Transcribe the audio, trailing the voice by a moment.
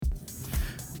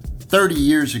30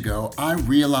 years ago, I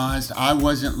realized I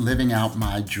wasn't living out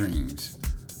my dreams.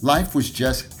 Life was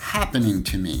just happening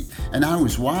to me, and I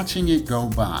was watching it go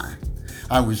by.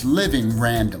 I was living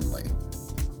randomly.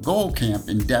 Goal Camp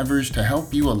endeavors to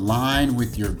help you align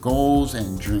with your goals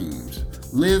and dreams,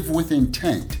 live with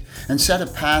intent, and set a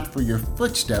path for your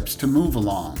footsteps to move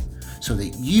along so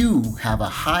that you have a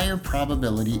higher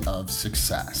probability of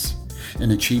success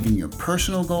in achieving your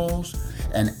personal goals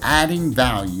and adding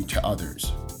value to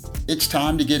others. It's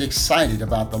time to get excited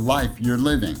about the life you're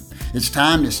living. It's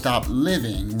time to stop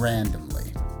living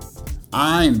randomly.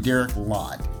 I'm Derek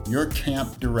Lott, your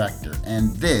camp director,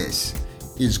 and this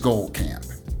is Goal Camp.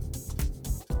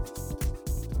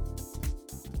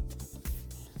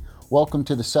 Welcome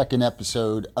to the second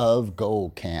episode of Goal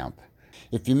Camp.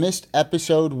 If you missed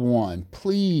episode 1,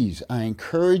 please, I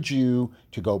encourage you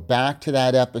to go back to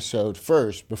that episode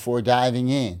first before diving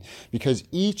in, because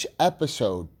each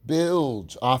episode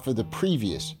builds off of the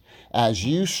previous as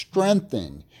you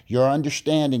strengthen your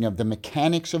understanding of the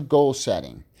mechanics of goal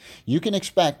setting. You can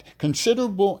expect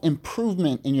considerable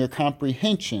improvement in your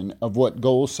comprehension of what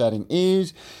goal setting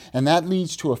is, and that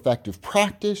leads to effective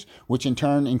practice, which in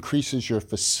turn increases your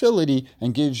facility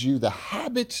and gives you the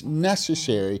habits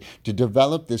necessary to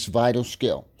develop this vital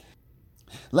skill.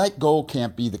 Let Goal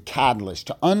Camp be the catalyst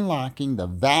to unlocking the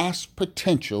vast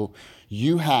potential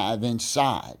you have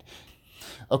inside.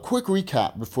 A quick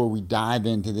recap before we dive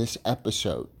into this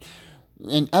episode.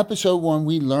 In episode 1,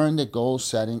 we learned that goal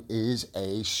setting is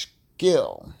a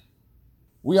skill.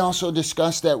 We also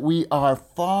discussed that we are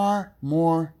far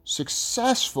more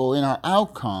successful in our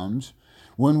outcomes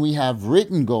when we have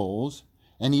written goals,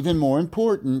 and even more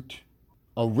important,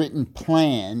 a written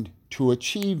plan to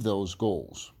achieve those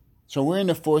goals. So we're in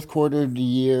the fourth quarter of the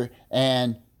year,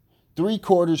 and 3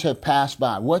 quarters have passed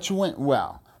by. What's went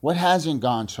well? What hasn't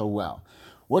gone so well?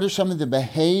 What are some of the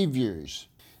behaviors?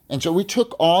 And so we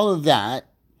took all of that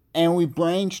and we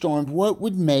brainstormed what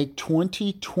would make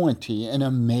 2020 an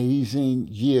amazing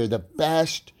year, the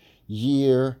best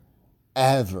year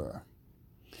ever.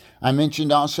 I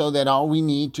mentioned also that all we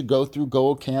need to go through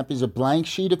Goal Camp is a blank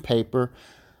sheet of paper,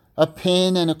 a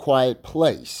pen, and a quiet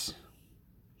place.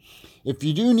 If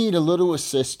you do need a little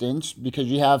assistance because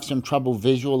you have some trouble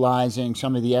visualizing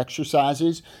some of the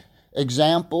exercises,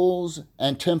 examples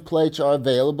and templates are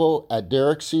available at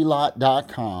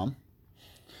derekclott.com.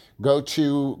 Go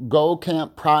to Goal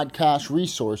Camp Podcast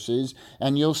Resources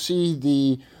and you'll see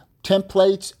the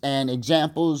templates and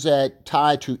examples that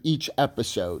tie to each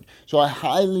episode. So I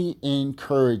highly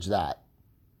encourage that.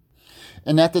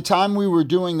 And at the time we were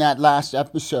doing that last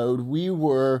episode, we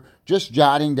were just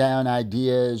jotting down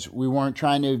ideas. We weren't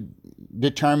trying to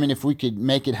determine if we could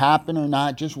make it happen or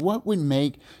not, just what would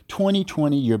make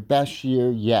 2020 your best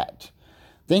year yet.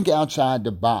 Think outside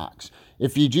the box.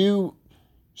 If you do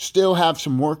still have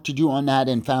some work to do on that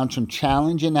and found some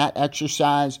challenge in that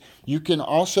exercise, you can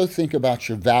also think about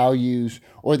your values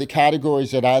or the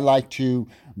categories that I like to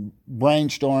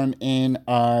brainstorm in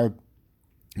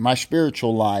my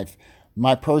spiritual life,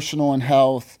 my personal and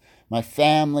health, my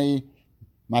family,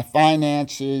 my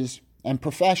finances, and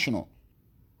professional.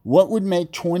 What would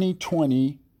make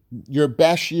 2020 your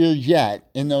best year yet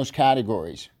in those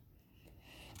categories?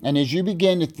 And as you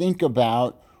begin to think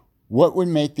about what would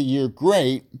make the year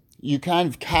great, you kind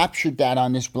of captured that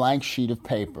on this blank sheet of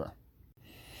paper.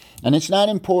 And it's not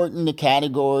important the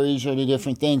categories or the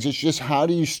different things. It's just how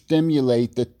do you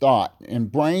stimulate the thought?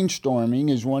 And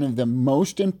brainstorming is one of the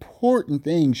most important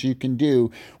things you can do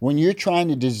when you're trying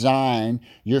to design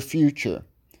your future.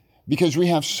 Because we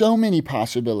have so many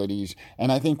possibilities,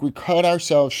 and I think we cut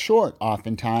ourselves short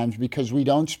oftentimes because we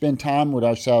don't spend time with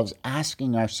ourselves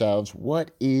asking ourselves,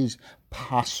 what is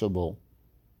possible?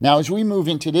 Now, as we move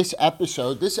into this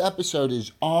episode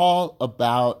is all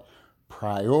about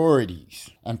priorities.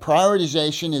 And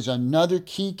prioritization is another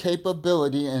key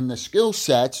capability in the skill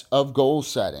sets of goal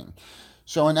setting.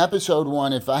 So in episode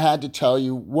 1, if I had to tell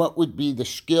you what would be the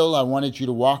skill I wanted you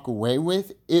to walk away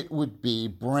with, it would be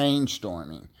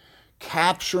brainstorming,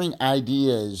 capturing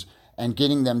ideas and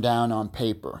getting them down on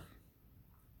paper.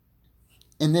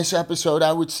 In this episode,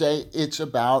 I would say it's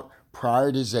about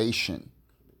prioritization.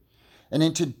 And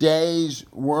in today's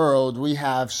world, we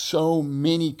have so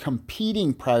many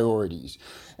competing priorities.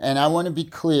 And I want to be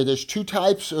clear, there's 2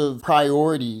 types of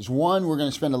priorities. One, we're going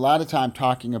to spend a lot of time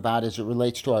talking about as it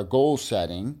relates to our goal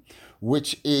setting,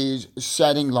 which is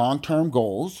setting long-term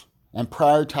goals and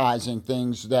prioritizing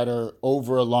things that are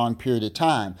over a long period of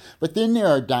time. But then there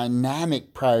are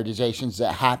dynamic prioritizations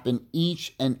that happen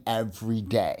each and every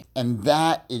day. And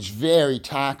that is very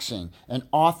taxing and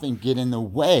often get in the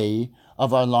way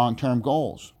of our long-term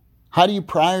goals. How do you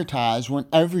prioritize when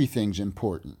everything's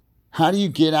important? How do you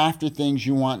get after things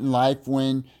you want in life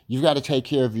when you've got to take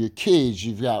care of your kids,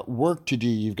 you've got work to do,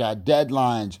 you've got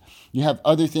deadlines, you have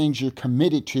other things you're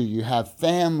committed to, you have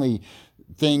family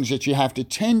things that you have to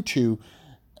tend to?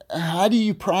 How do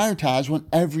you prioritize when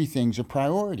everything's a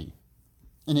priority?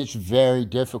 And it's very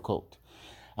difficult.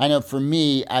 I know for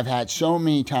me, I've had so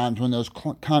many times when those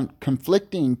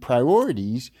conflicting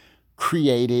priorities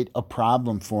created a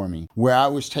problem for me, where I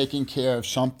was taking care of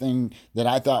something that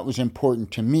I thought was important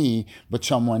to me, but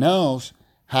someone else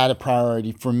had a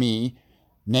priority for me,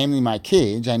 namely my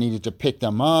kids. I needed to pick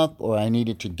them up or I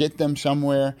needed to get them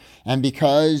somewhere. And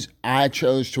because I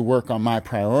chose to work on my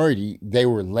priority, they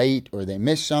were late or they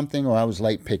missed something or I was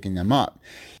late picking them up.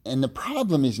 And the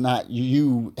problem is not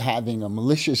you having a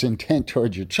malicious intent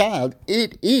towards your child.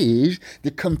 It is the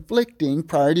conflicting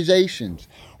prioritizations.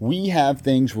 We have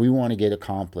things we want to get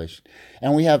accomplished,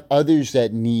 and we have others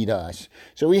that need us.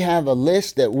 So we have a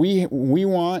list that we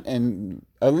want and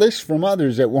a list from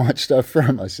others that want stuff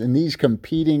from us. And these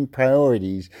competing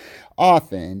priorities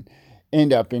often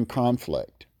end up in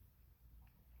conflict.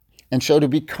 And so to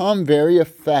become very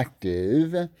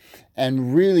effective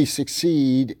and really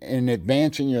succeed in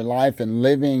advancing your life and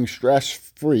living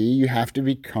stress-free, you have to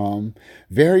become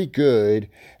very good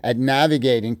at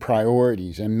navigating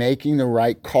priorities and making the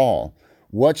right call.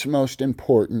 What's most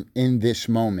important in this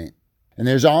moment? And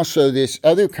there's also this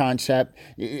other concept.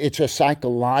 It's a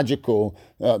psychological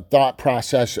thought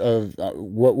process of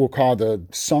what we'll call the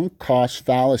sunk cost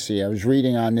fallacy. I was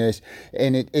reading on this,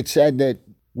 and it said that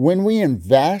when we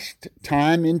invest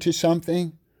time into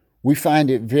something, we find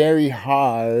it very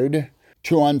hard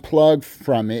to unplug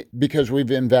from it because we've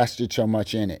invested so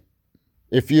much in it.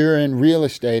 If you're in real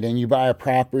estate and you buy a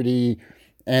property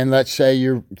and let's say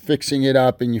you're fixing it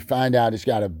up and you find out it's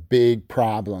got a big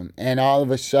problem, and all of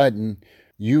a sudden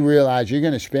you realize you're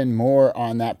going to spend more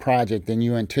on that project than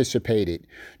you anticipated.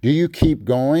 Do you keep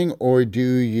going or do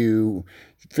you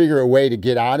figure a way to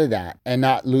get out of that and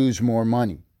not lose more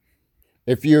money?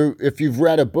 If you've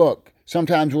read a book,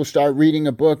 sometimes we'll start reading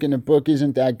a book and the book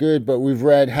isn't that good, but we've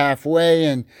read halfway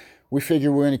and we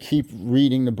figure we're going to keep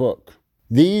reading the book.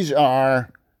 These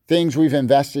are things we've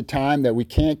invested time that we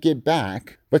can't get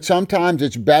back, but sometimes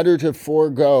it's better to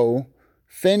forego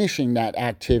finishing that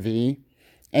activity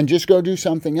and just go do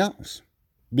something else,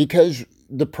 because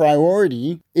the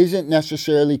priority isn't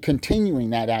necessarily continuing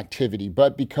that activity,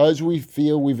 but because we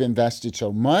feel we've invested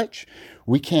so much,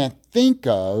 we can't think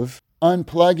of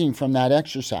unplugging from that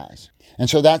exercise. And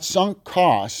so that sunk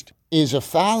cost is a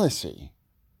fallacy.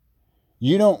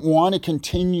 You don't want to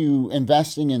continue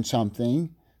investing in something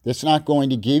that's not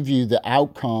going to give you the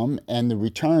outcome and the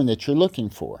return that you're looking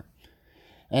for.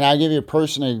 And I'll give you a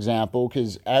personal example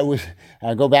because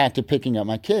I go back to picking up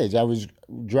my kids. I was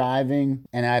driving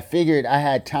and I figured I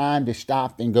had time to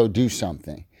stop and go do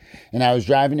something. And I was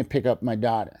driving to pick up my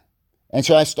daughter. And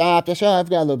so I stopped. I said, I've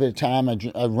got a little bit of time.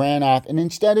 I ran off. And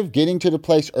instead of getting to the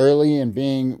place early and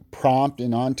being prompt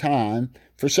and on time,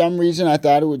 for some reason I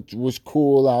thought it was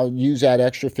cool. I'll use that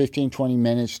extra 15, 20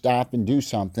 minutes, stop and do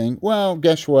something. Well,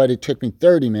 guess what? It took me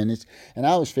 30 minutes. And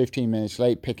I was 15 minutes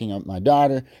late picking up my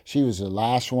daughter. She was the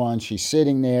last one. She's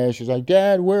sitting there. She's like,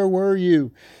 Dad, where were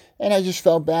you? And I just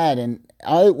felt bad. And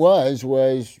all it was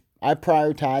I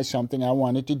prioritized something I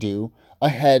wanted to do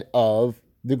ahead of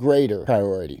the greater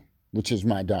priority, which is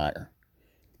my daughter.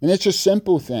 And it's a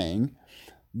simple thing,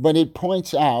 but it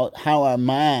points out how our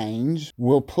minds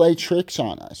will play tricks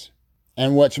on us.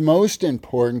 And what's most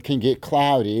important can get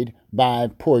clouded by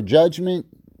poor judgment,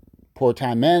 poor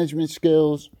time management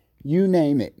skills, you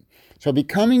name it. So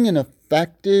becoming an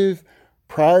effective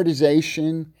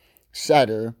prioritization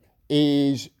setter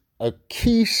is a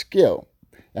key skill,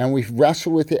 and we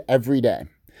wrestle with it every day.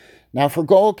 Now for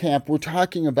Goal Camp, we're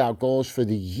talking about goals for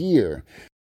the year.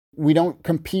 We don't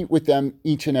compete with them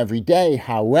each and every day.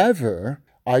 However,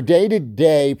 our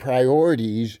day-to-day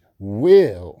priorities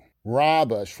will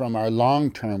rob us from our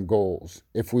long-term goals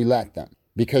if we let them,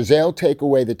 because they'll take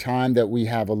away the time that we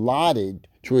have allotted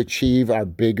to achieve our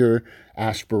bigger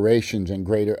aspirations and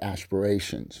greater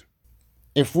aspirations.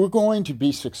 If we're going to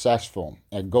be successful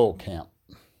at Goal Camp,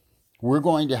 we're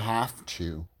going to have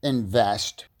to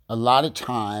invest a lot of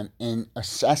time in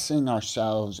assessing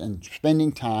ourselves and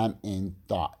spending time in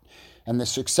thought. And the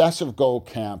success of Goal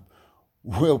Camp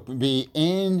will be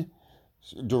in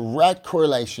direct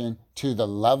correlation to the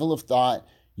level of thought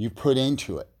you put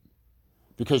into it.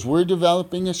 Because we're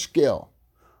developing a skill.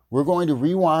 We're going to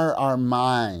rewire our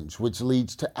minds, which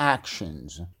leads to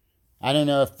actions. I don't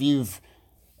know if you've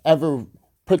ever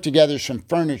put together some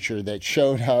furniture that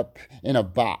showed up in a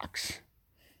box.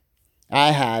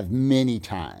 I have many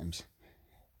times.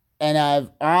 And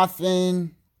I've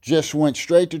often just went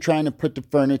straight to trying to put the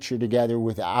furniture together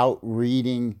without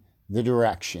reading the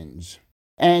directions.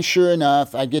 And sure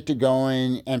enough, I get to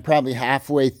going, and probably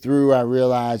halfway through, I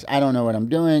realize I don't know what I'm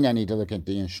doing. I need to look at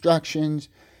the instructions.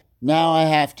 Now I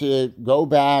have to go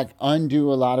back,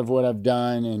 undo a lot of what I've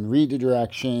done, and read the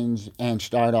directions and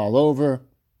start all over.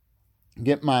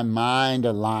 Get my mind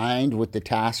aligned with the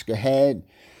task ahead,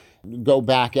 go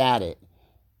back at it.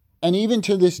 And even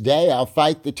to this day, I'll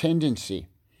fight the tendency.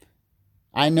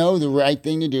 I know the right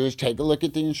thing to do is take a look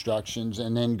at the instructions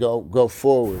and then go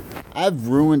forward. I've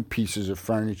ruined pieces of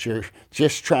furniture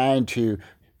just trying to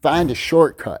find a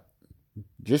shortcut.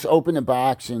 Just open the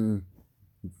box and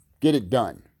get it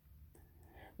done.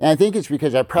 And I think it's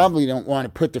because I probably don't want to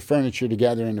put the furniture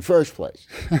together in the first place.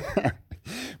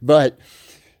 But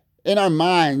in our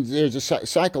minds, there's a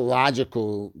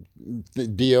psychological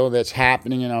deal that's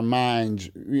happening in our minds.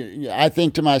 I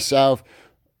think to myself,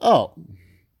 oh,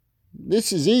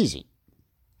 this is easy.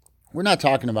 We're not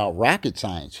talking about rocket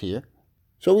science here.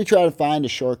 So we try to find a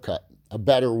shortcut, a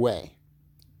better way.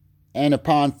 And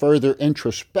upon further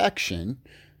introspection,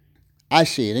 I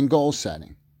see it in goal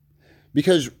setting.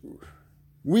 Because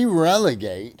we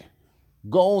relegate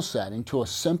goal setting to a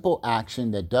simple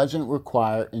action that doesn't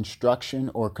require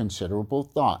instruction or considerable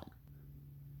thought.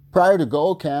 Prior to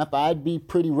Goal Camp, I'd be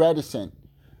pretty reticent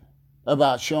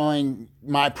about showing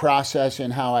my process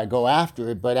and how I go after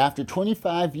it, but after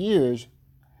 25 years,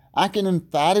 I can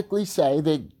emphatically say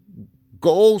that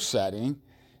goal setting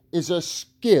is a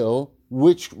skill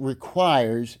which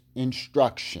requires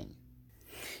instruction.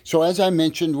 So as I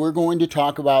mentioned, we're going to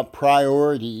talk about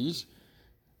priorities.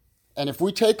 And if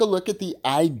we take a look at the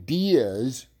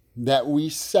ideas that we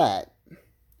set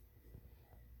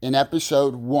in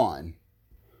episode 1,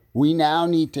 we now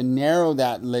need to narrow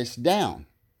that list down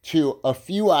to a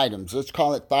few items. Let's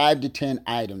call it 5 to 10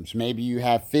 items. Maybe you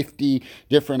have 50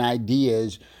 different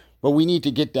ideas, but we need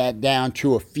to get that down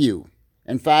to a few.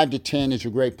 And 5 to 10 is a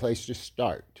great place to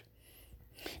start.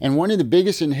 And one of the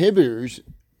biggest inhibitors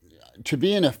to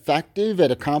being effective at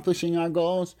accomplishing our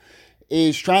goals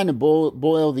is trying to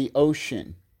boil the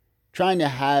ocean, trying to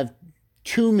have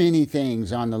too many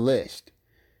things on the list.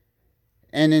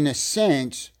 And in a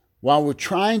sense, while we're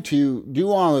trying to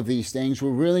do all of these things, we're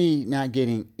really not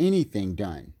getting anything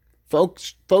done.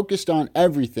 Focused on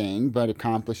everything, but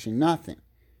accomplishing nothing.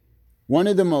 One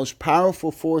of the most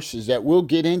powerful forces that we'll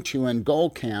get into in Goal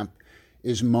Camp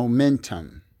is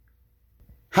momentum.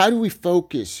 How do we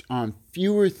focus on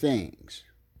fewer things?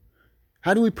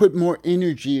 How do we put more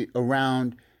energy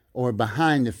around or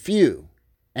behind the few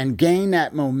and gain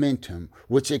that momentum,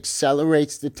 which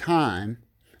accelerates the time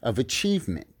of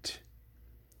achievement?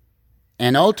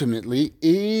 And ultimately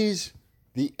is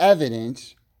the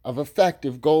evidence of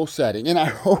effective goal setting. And I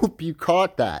hope you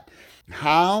caught that.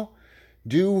 How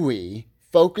do we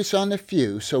focus on the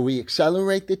few so we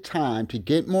accelerate the time to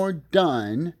get more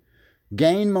done,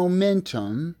 gain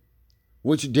momentum,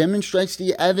 which demonstrates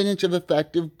the evidence of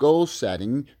effective goal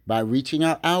setting by reaching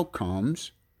our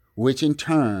outcomes, which in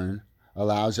turn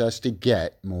allows us to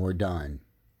get more done.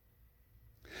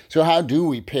 So how do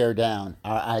we pare down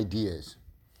our ideas?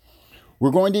 We're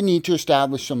going to need to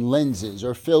establish some lenses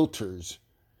or filters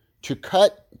to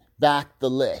cut back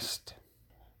the list.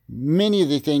 Many of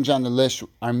the things on the list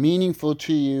are meaningful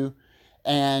to you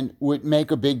and would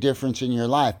make a big difference in your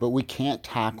life, but we can't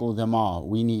tackle them all.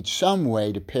 We need some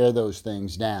way to pare those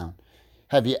things down.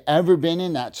 Have you ever been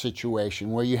in that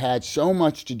situation where you had so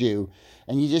much to do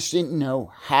and you just didn't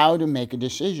know how to make a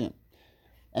decision?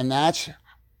 And that's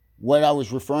what I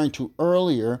was referring to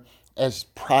earlier as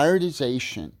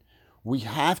prioritization. We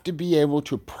have to be able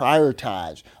to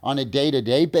prioritize on a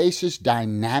day-to-day basis,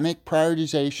 dynamic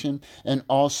prioritization, and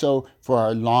also for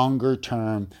our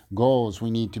longer-term goals, we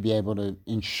need to be able to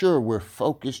ensure we're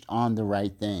focused on the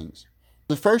right things.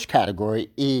 The first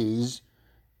category is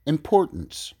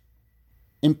importance.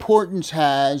 Importance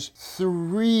has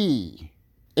 3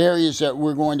 areas that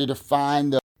we're going to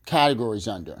define the categories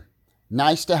under.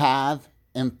 Nice to have,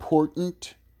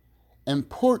 important,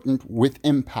 important with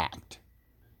impact.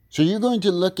 So you're going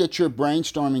to look at your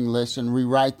brainstorming list and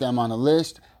rewrite them on a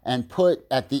list and put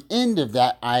at the end of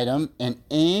that item an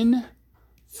N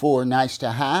for nice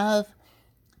to have,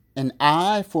 an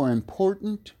I for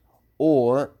important,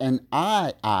 or an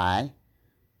II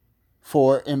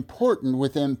for important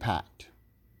with impact.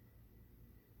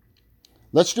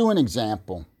 Let's do an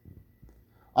example.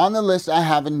 On the list, I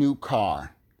have a new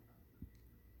car.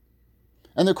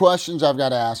 And the questions I've got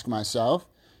to ask myself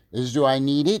is, do I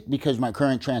need it because my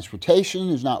current transportation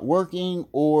is not working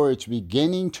or it's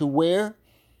beginning to wear?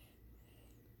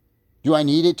 Do I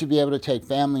need it to be able to take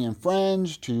family and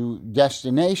friends to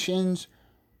destinations?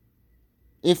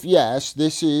 If yes,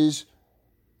 this is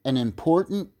an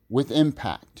important with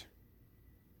impact.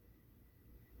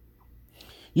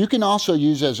 You can also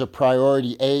use as a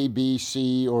priority A, B,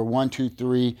 C, or 1, 2,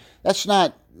 3. That's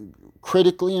not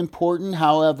critically important.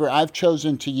 However, I've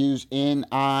chosen to use N,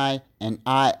 I, and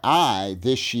II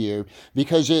this year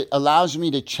because it allows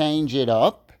me to change it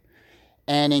up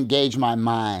and engage my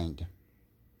mind.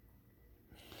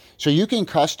 So you can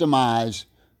customize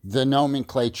the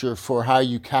nomenclature for how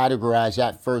you categorize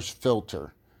that first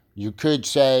filter. You could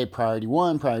say priority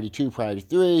 1, priority 2, priority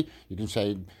 3. You can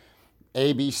say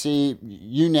A, B, C,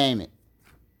 you name it.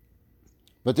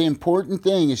 But the important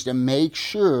thing is to make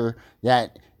sure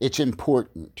that it's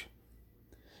important.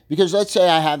 Because let's say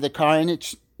I have the car and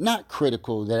it's not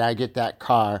critical that I get that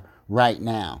car right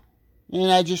now.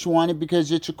 And I just want it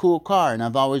because it's a cool car and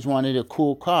I've always wanted a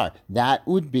cool car. That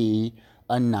would be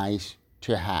a nice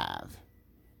to have.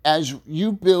 As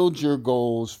you build your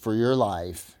goals for your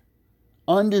life,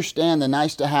 understand the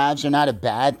nice to haves are not a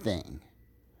bad thing,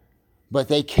 but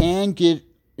they can get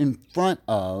in front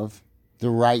of the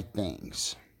right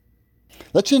things.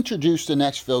 Let's introduce the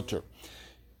next filter.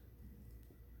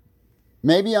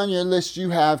 Maybe on your list you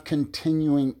have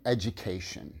continuing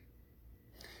education.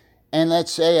 And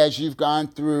let's say as you've gone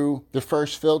through the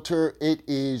first filter, it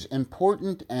is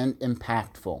important and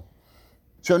impactful.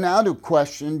 So now the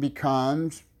question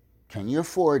becomes, can you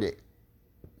afford it?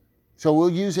 So we'll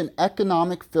use an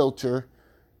economic filter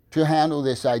to handle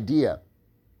this idea.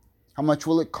 How much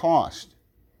will it cost?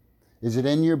 Is it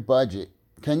in your budget?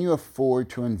 Can you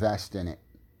afford to invest in it?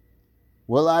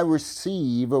 Will I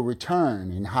receive a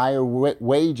return in higher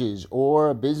wages or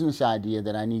a business idea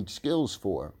that I need skills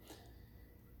for?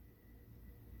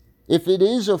 If it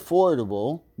is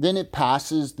affordable, then it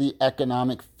passes the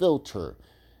economic filter.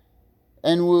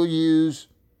 And we'll use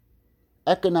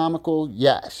economical,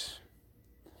 yes.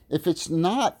 If it's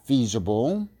not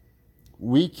feasible,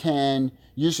 we can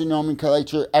use the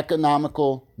nomenclature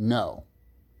economical, no.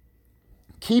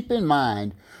 Keep in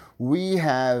mind, we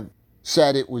have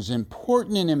said it was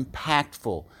important and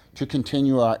impactful to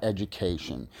continue our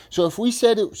education. So if we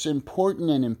said it was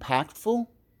important and impactful,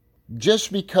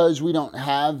 just because we don't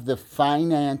have the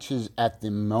finances at the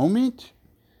moment,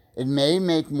 it may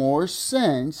make more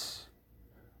sense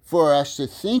for us to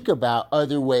think about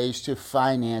other ways to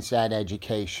finance that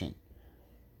education.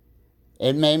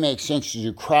 It may make sense to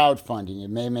do crowdfunding. It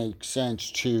may make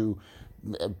sense to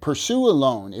pursue a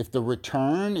loan if the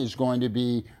return is going to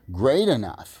be great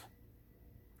enough.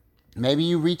 Maybe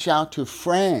you reach out to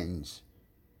friends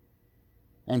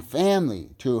and family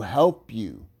to help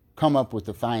you come up with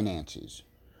the finances.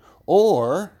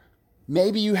 Or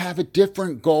maybe you have a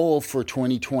different goal for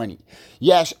 2020.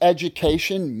 Yes,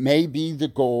 education may be the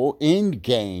goal, end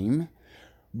game,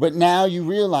 but now you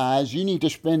realize you need to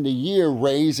spend a year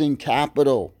raising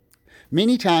capital.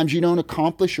 Many times you don't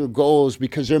accomplish your goals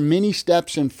because there are many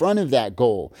steps in front of that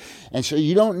goal. And so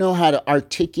you don't know how to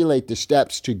articulate the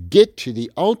steps to get to the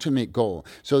ultimate goal.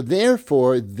 So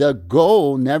therefore, the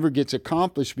goal never gets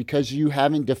accomplished because you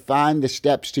haven't defined the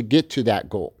steps to get to that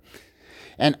goal.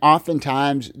 And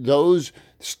oftentimes those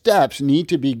steps need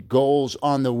to be goals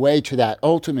on the way to that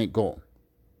ultimate goal.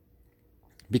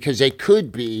 Because they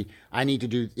could be,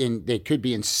 they could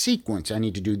be in sequence. I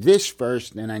need to do this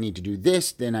first, then I need to do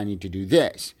this, then I need to do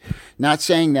this. Not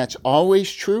saying that's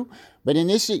always true, but in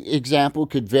this example, it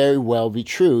could very well be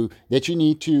true that you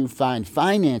need to find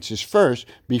finances first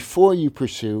before you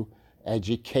pursue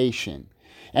education.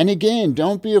 And again,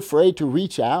 don't be afraid to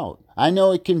reach out. I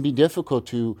know it can be difficult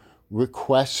to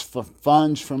request for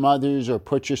funds from others or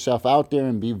put yourself out there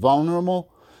and be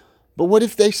vulnerable, but what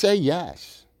if they say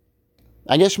yes?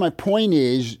 I guess my point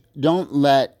is, don't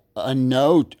let a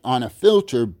note on a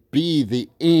filter be the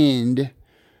end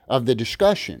of the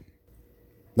discussion.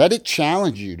 Let it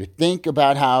challenge you to think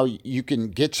about how you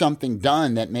can get something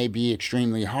done that may be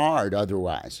extremely hard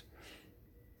otherwise.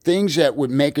 Things that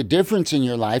would make a difference in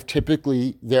your life,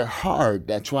 typically they're hard.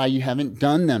 That's why you haven't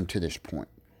done them to this point.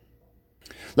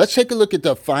 Let's take a look at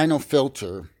the final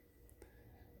filter.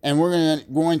 And we're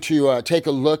going to take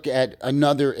a look at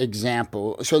another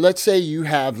example. So let's say you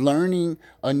have learning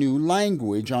a new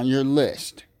language on your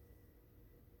list.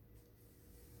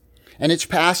 And it's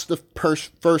past the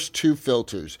first two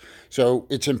filters. So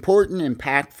it's important,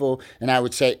 impactful, and I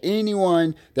would say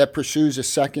anyone that pursues a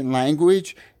second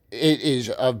language, it is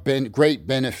of great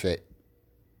benefit.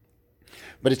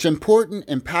 But it's important,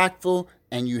 impactful,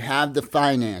 and you have the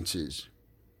finances.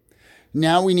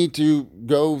 Now we need to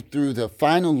go through the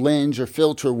final lens or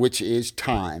filter, which is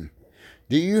time.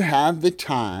 Do you have the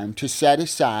time to set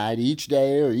aside each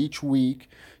day or each week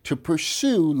to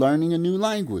pursue learning a new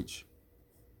language?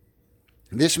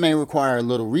 This may require a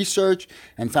little research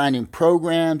and finding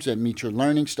programs that meet your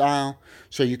learning style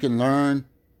so you can learn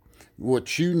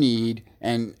what you need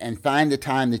and find the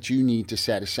time that you need to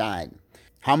set aside.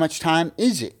 How much time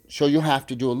is it? So you'll have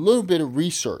to do a little bit of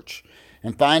research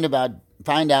and find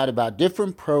out about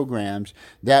different programs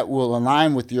that will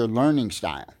align with your learning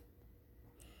style.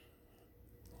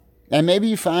 And maybe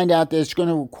you find out that it's going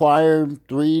to require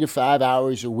 3 to 5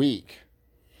 hours a week.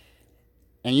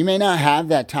 And you may not have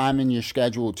that time in your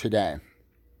schedule today.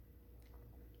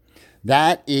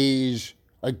 That is,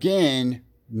 again,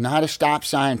 not a stop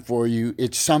sign for you.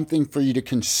 It's something for you to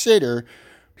consider.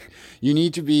 You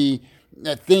need to be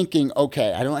thinking,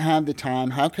 okay, I don't have the time.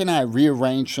 How can I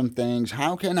rearrange some things?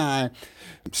 What can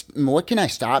I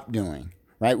stop doing?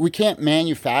 Right? We can't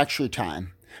manufacture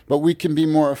time, but we can be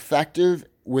more effective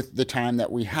with the time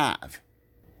that we have.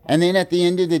 And then at the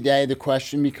end of the day, the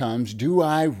question becomes, do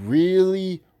I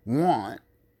really want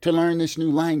to learn this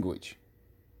new language?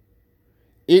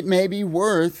 It may be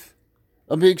worth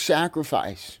a big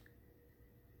sacrifice.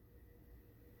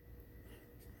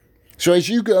 So as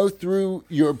you go through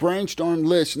your brainstorm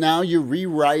list, now you're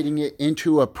rewriting it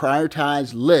into a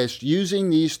prioritized list using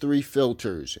these 3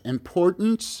 filters: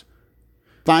 importance,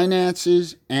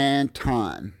 finances, and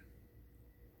time.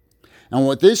 And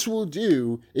what this will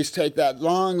do is take that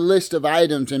long list of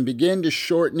items and begin to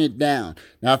shorten it down.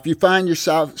 Now, if you find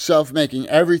yourself making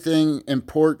everything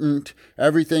important,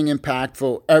 everything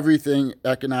impactful, everything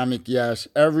economic, yes,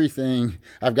 everything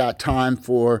I've got time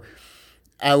for,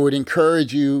 I would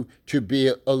encourage you to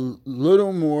be a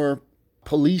little more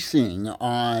policing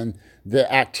on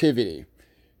the activity.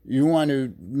 You want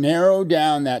to narrow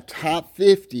down that top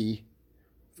 50,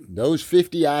 those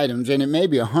 50 items, and it may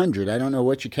be 100. I don't know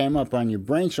what you came up on your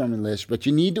brainstorming list, but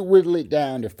you need to whittle it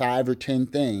down to 5 or 10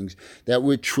 things that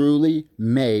would truly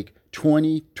make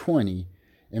 2020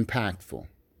 impactful.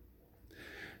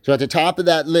 So at the top of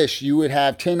that list, you would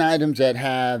have 10 items that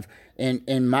have,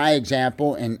 in my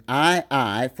example, an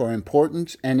II for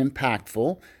importance and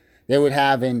impactful. They would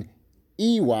have an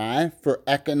EY for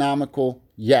economical,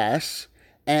 yes,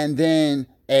 and then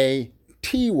a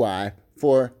TY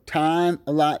for time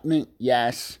allotment,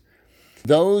 yes.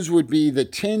 Those would be the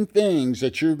 10 things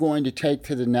that you're going to take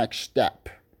to the next step.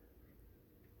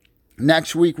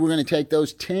 Next week, we're going to take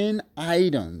those 10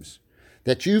 items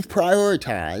that you've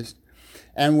prioritized,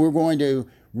 and we're going to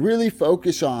really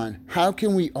focus on how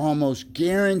can we almost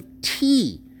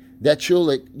guarantee that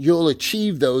you'll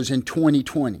achieve those in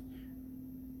 2020.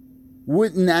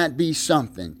 Wouldn't that be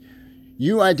something?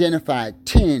 You identified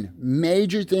 10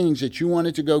 major things that you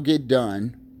wanted to go get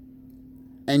done,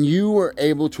 and you were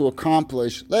able to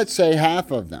accomplish, let's say, half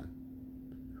of them.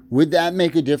 Would that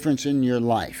make a difference in your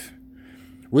life?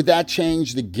 Would that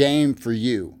change the game for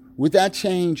you? Would that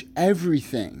change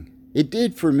everything? It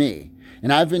did for me.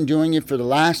 And I've been doing it for the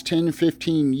last 10 to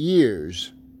 15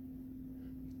 years.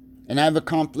 And I've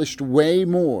accomplished way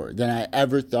more than I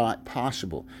ever thought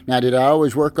possible. Now, did I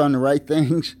always work on the right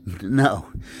things? No.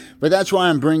 But that's why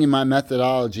I'm bringing my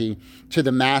methodology to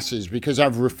the masses, because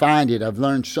I've refined it. I've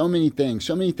learned so many things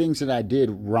that I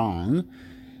did wrong.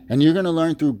 And you're going to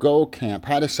learn through Goal Camp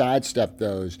how to sidestep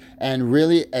those and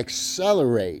really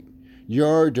accelerate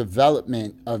your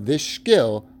development of this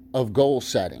skill of goal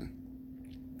setting.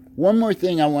 One more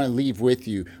thing I want to leave with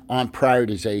you on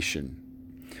prioritization.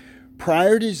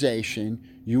 Prioritization,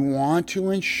 you want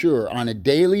to ensure on a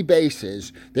daily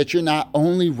basis that you're not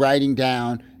only writing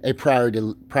down a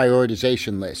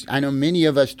prioritization list. I know many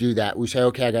of us do that. We say,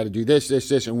 okay, I got to do this,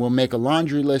 and we'll make a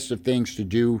laundry list of things to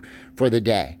do for the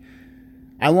day.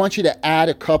 I want you to add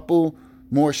a couple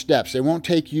more steps. They won't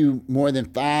take you more than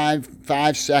five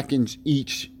seconds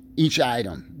each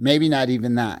item, maybe not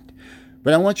even that.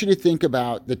 But I want you to think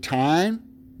about the time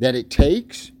that it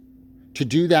takes to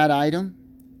do that item.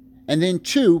 And then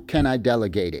 2, can I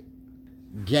delegate it?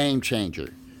 Game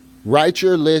changer. Write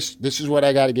your list. This is what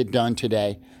I got to get done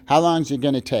today. How long is it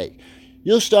going to take?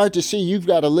 You'll start to see you've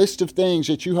got a list of things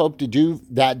that you hope to do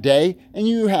that day, and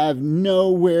you have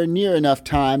nowhere near enough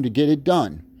time to get it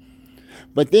done.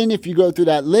 But then if you go through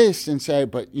that list and say,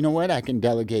 but you know what, I can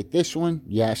delegate this one.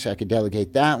 Yes, I can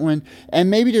delegate that one. And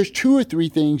maybe there's 2 or 3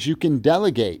 things you can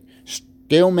delegate.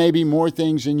 Still maybe more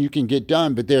things than you can get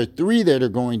done, but there are 3 that are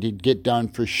going to get done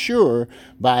for sure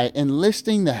by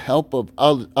enlisting the help of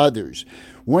others.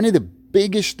 One of the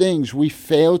biggest things we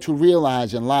fail to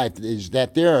realize in life is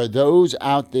that there are those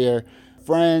out there,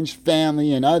 friends,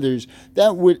 family, and others,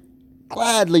 that would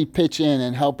gladly pitch in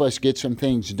and help us get some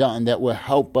things done that will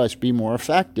help us be more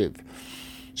effective.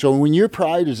 So when you're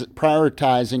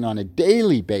prioritizing on a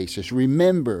daily basis,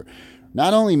 remember,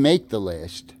 not only make the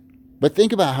list, but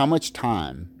think about how much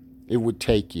time it would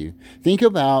take you. Think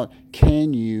about,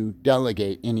 can you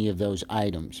delegate any of those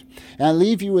items? And I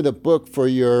leave you with a book for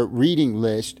your reading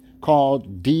list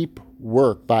called Deep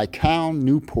Work by Cal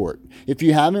Newport. If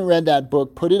you haven't read that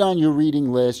book, put it on your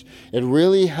reading list. It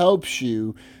really helps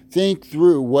you think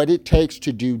through what it takes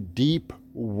to do deep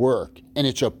work. And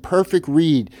it's a perfect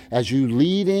read as you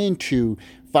lead into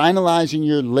finalizing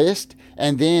your list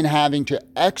and then having to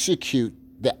execute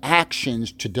the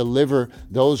actions to deliver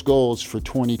those goals for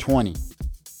 2020.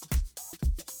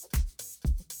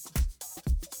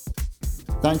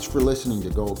 Thanks for listening to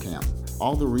Goal Camp.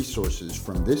 All the resources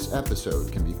from this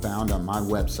episode can be found on my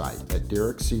website at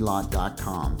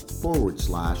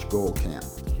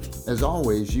DerekClott.com/goalcamp. As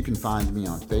always, you can find me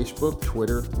on Facebook,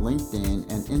 Twitter, LinkedIn,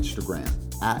 and Instagram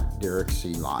at Derek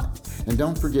C. Lott. And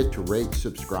don't forget to rate,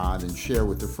 subscribe, and share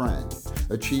with a friend.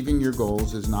 Achieving your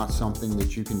goals is not something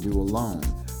that you can do alone.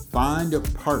 Find a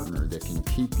partner that can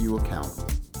keep you accountable.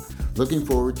 Looking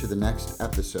forward to the next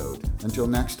episode. Until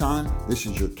next time, this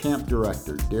is your camp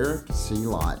director, Derek C.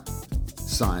 Lott,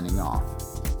 signing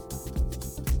off.